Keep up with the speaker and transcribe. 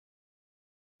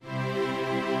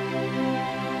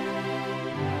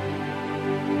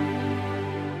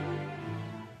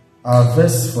Our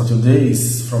verse for today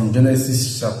is from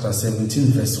Genesis chapter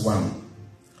 17 verse 1.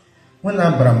 When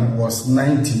Abram was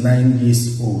 99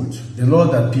 years old, the Lord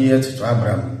appeared to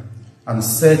Abram and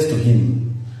said to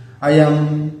him, I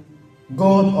am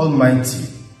God Almighty.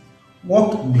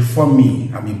 Walk before me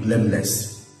and be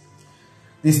blameless.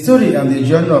 The story and the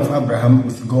journey of Abraham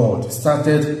with God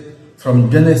started from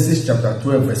Genesis chapter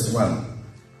 12 verse 1,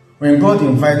 when God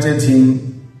invited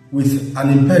him with an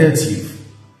imperative: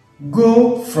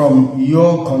 go from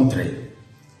your country.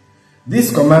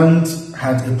 This command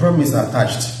had a promise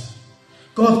attached.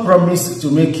 God promised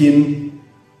to make him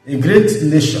a great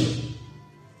nation,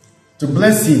 to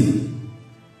bless him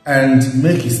and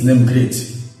make his name great.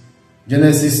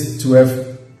 Genesis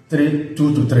 12,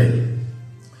 2-3.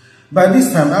 By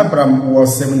this time, Abram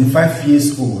was 75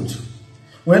 years old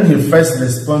when he first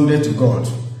responded to God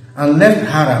and left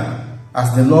Haran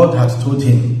as the Lord had told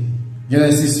him.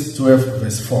 Genesis 12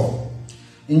 verse 4.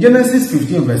 In Genesis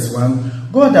 15 verse 1,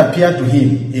 God appeared to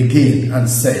him again and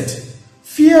said,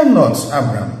 Fear not,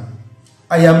 Abram.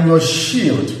 I am your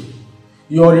shield.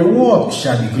 Your reward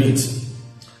shall be great.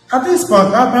 At this point,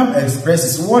 Abram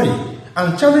expressed his worry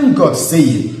and challenged God,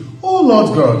 saying, O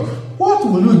Lord God, what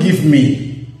will you give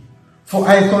me? For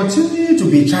I continue to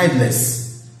be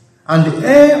childless, and the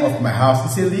heir of my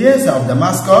house is Eliezer of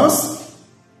Damascus.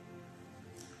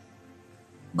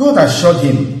 God assured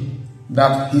him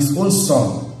that his own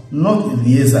son, not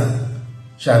Eliezer,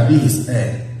 shall be his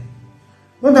heir.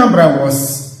 When Abram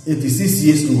was 86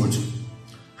 years old,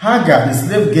 Hagar, the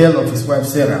slave girl of his wife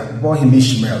Sarah, bore him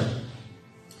Ishmael.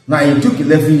 Now it took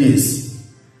 11 years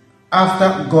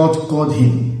after God called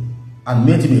him and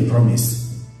made him a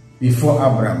promise before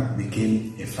Abram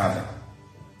became a father.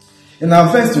 In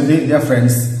our verse today, dear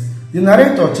friends, the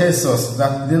narrator tells us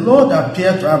that the Lord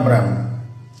appeared to Abram,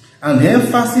 and the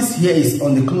emphasis here is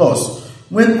on the clause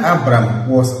when Abram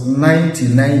was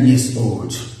 99 years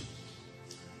old.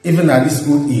 Even at this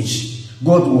old age,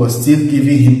 God was still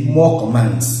giving him more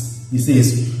commands. He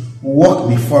says, walk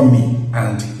before me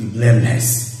and be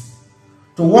blameless.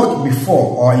 To walk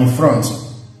before or in front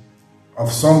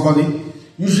of somebody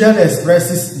usually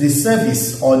expresses the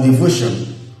service or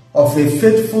devotion of a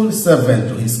faithful servant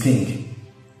to his king.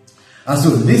 And so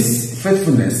this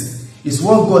faithfulness is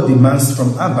what God demands from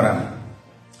Abram.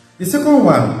 The second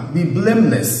one, be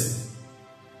blameless.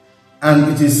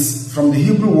 And it is from the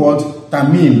Hebrew word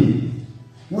tamim,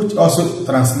 which also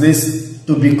translates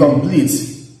to be complete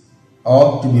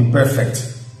or to be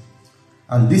perfect.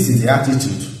 And this is the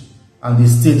attitude and the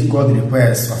state God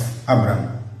requires of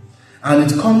Abram. And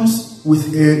it comes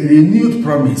with a renewed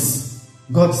promise.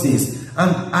 God says,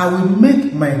 and I will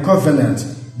make my covenant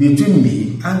between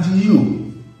me and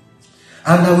you,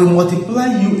 and I will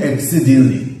multiply you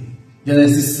exceedingly.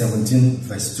 Genesis 17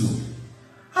 verse 2.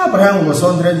 Abraham was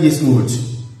 100 years old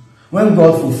when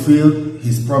God fulfilled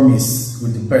his promise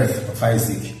with the birth of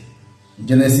Isaac.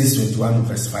 Genesis 21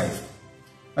 verse 5.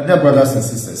 My dear brothers and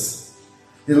sisters,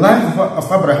 the life of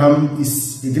Abraham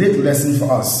is a great lesson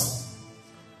for us.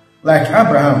 Like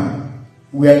Abraham,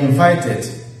 we are invited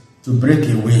to break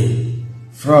away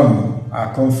from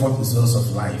our comfort zones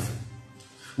of life.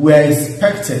 We are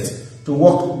expected to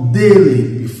walk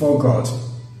daily before God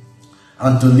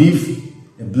and to live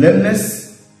a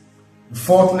blameless,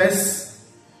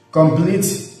 faultless, complete,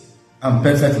 and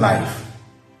perfect life.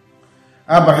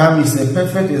 Abraham is a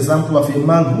perfect example of a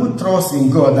man who trusts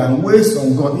in God and waits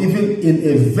on God even in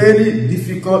a very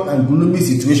difficult and gloomy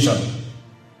situation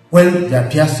when there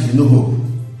appears to be no hope.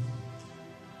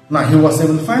 Now, he was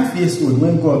 75 years old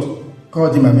when God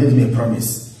called him and made him a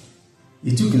promise.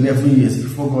 It took 11 years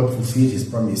before God fulfilled his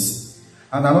promise,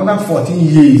 and another 14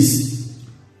 years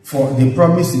for the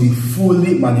promise to be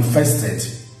fully manifested.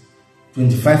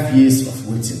 25 years of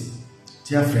waiting.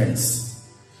 Dear friends,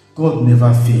 God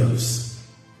never fails.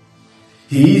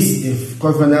 He is a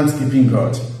covenant-keeping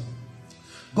God.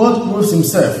 God proves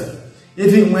himself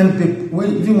even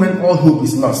when all hope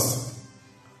is lost.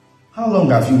 How long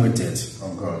have you waited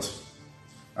on God?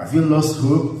 Have you lost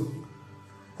hope?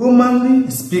 Humanly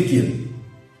speaking,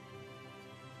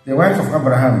 the wife of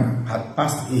Abraham had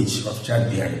passed the age of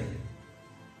childbearing.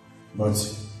 But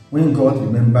when God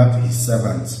remembered his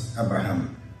servant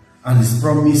Abraham and his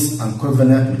promise and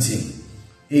covenant with him,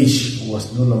 age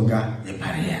was no longer a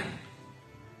barrier.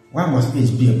 Why must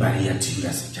age be a barrier to you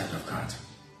as a child of God?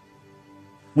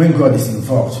 When God is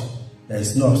involved, there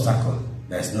is no obstacle,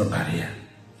 there is no barrier.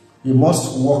 We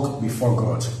must walk before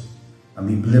God and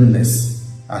be blameless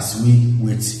as we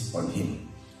wait on him.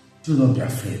 Do not be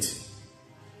afraid.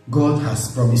 God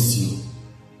has promised you.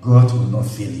 God will not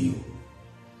fail you.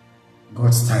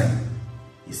 God's time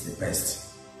is the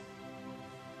best.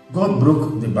 God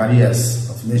broke the barriers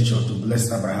of nature to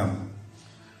bless Abraham.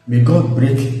 May God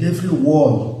break every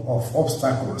wall of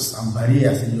obstacles and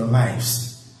barriers in your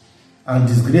lives and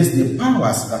disgrace the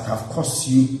powers that have caused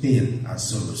you pain and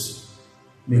sorrows.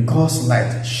 May God's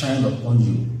light shine upon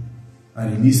you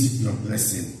and release your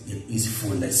blessing in its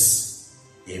fullness.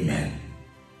 Amen.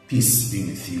 Peace be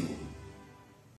with you.